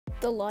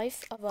The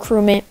life of a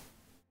crewmate.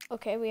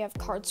 Okay, we have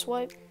card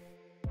swipe.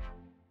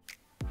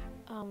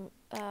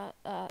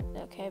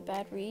 Okay,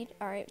 bad read.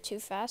 Alright, too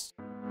fast.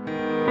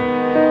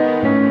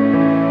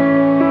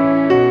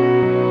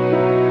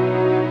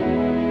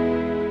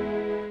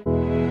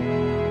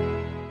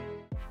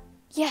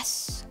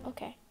 Yes!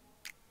 Okay.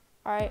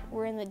 Alright,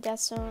 we're in the death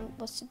zone.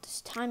 Let's do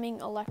this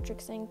timing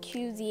electric thing.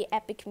 Cue the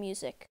epic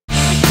music.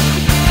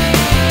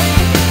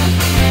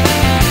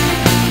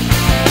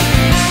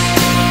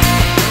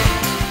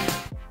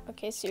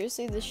 Okay,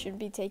 seriously, this should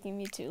be taking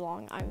me too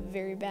long. I'm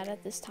very bad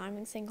at this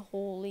timing thing.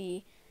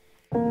 Holy.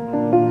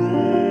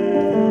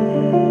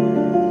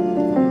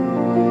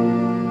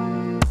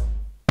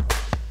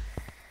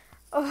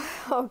 Oh,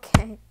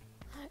 okay.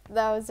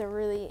 That was a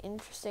really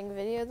interesting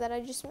video that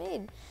I just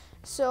made.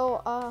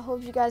 So,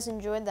 hope you guys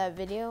enjoyed that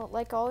video.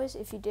 Like always,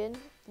 if you did,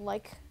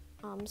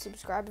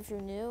 subscribe if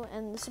you're new.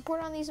 And the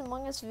support on these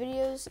Among Us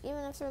videos,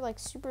 even if they're like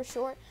super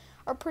short,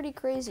 are pretty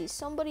crazy.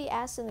 Somebody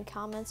asked in the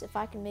comments if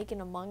I can make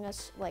an Among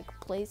Us like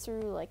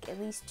playthrough, like at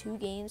least 2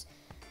 games.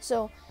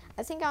 So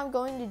I think I'm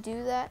going to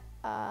do that.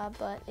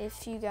 But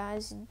if you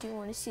guys do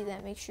want to see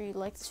that, make sure you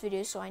like this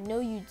video so I know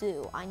you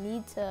do. I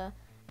need to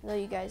know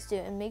you guys do,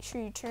 and make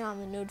sure you turn on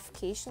the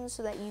notifications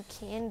so that you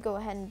can go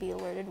ahead and be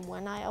alerted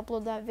when I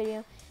upload that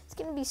video. It's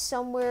going to be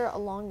somewhere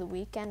along the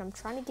weekend. I'm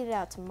trying to get it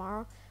out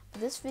tomorrow.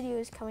 This video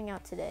is coming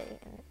out today,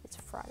 and it's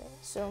Friday.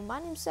 So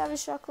my name's Savage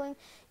Shuckling.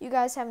 You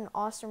guys have an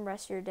awesome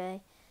rest of your day.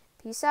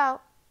 Peace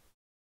out.